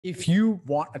If you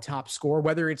want a top score,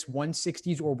 whether it's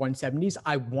 160s or 170s,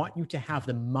 I want you to have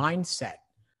the mindset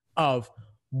of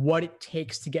what it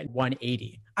takes to get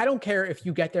 180. I don't care if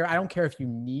you get there. I don't care if you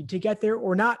need to get there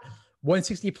or not.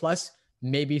 160 plus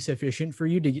may be sufficient for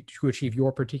you to achieve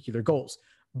your particular goals.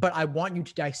 But I want you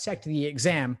to dissect the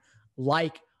exam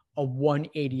like a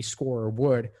 180 scorer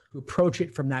would, to approach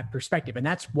it from that perspective. And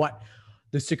that's what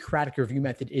the Socratic review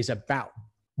method is about.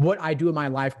 What I do in my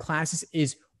live classes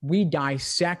is we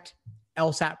dissect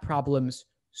LSAT problems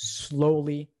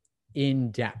slowly,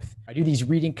 in depth. I do these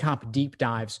reading comp deep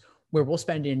dives where we'll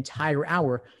spend an entire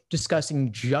hour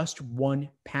discussing just one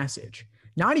passage.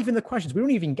 Not even the questions. We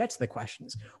don't even get to the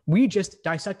questions. We just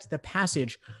dissect the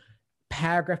passage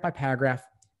paragraph by paragraph,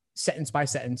 sentence by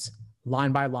sentence,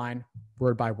 line by line,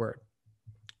 word by word.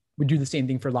 We do the same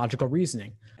thing for logical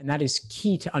reasoning. And that is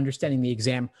key to understanding the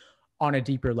exam on a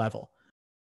deeper level.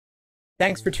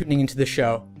 Thanks for tuning into the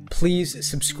show. Please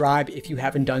subscribe if you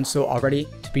haven't done so already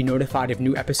to be notified of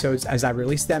new episodes as I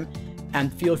release them.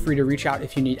 And feel free to reach out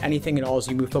if you need anything at all as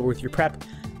you move forward with your prep.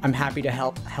 I'm happy to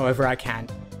help however I can.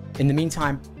 In the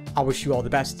meantime, I'll wish you all the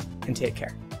best and take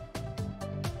care.